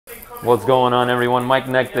What's going on, everyone? Mike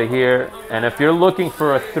Nectar here, and if you're looking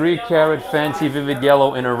for a 3-carat fancy vivid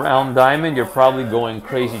yellow in a round diamond, you're probably going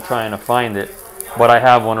crazy trying to find it, but I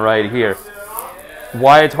have one right here.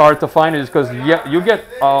 Why it's hard to find it is because you get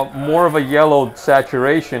more of a yellow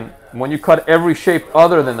saturation when you cut every shape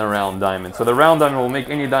other than the round diamond. So the round diamond will make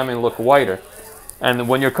any diamond look whiter, and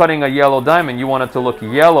when you're cutting a yellow diamond, you want it to look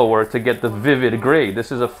yellower to get the vivid gray.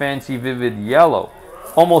 This is a fancy vivid yellow.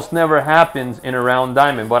 Almost never happens in a round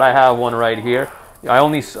diamond, but I have one right here. I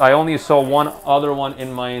only saw one other one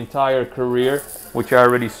in my entire career, which I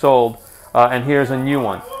already sold, and here's a new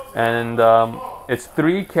one. And it's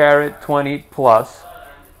 3-carat 20 plus,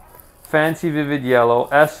 fancy vivid yellow,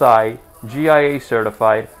 SI, GIA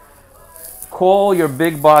certified. Call your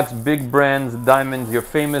big box, big brands, diamonds, your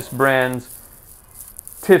famous brands,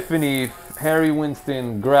 Tiffany, Harry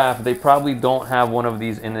Winston, Graf. They probably don't have one of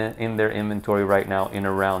these in their inventory right now in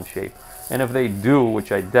a round shape. And if they do,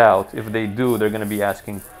 which I doubt, if they do, they're going to be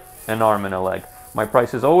asking an arm and a leg. My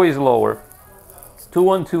price is always lower.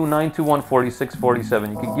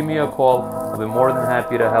 212-921-4647. You can give me a call. I'll be more than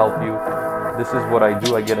happy to help you. This is what I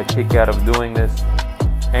do. I get a kick out of doing this.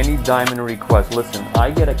 Any diamond request, listen, I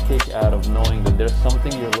get a kick out of knowing that there's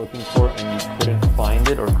something you're looking for and you couldn't find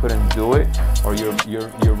it or couldn't do it, or your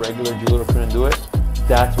regular jeweler couldn't do it.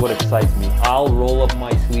 That's what excites me. I'll roll up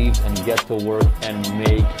my sleeves and get to work and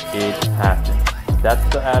make it happen. That's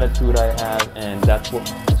the attitude I have, and that's what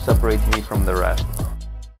separates me from the rest.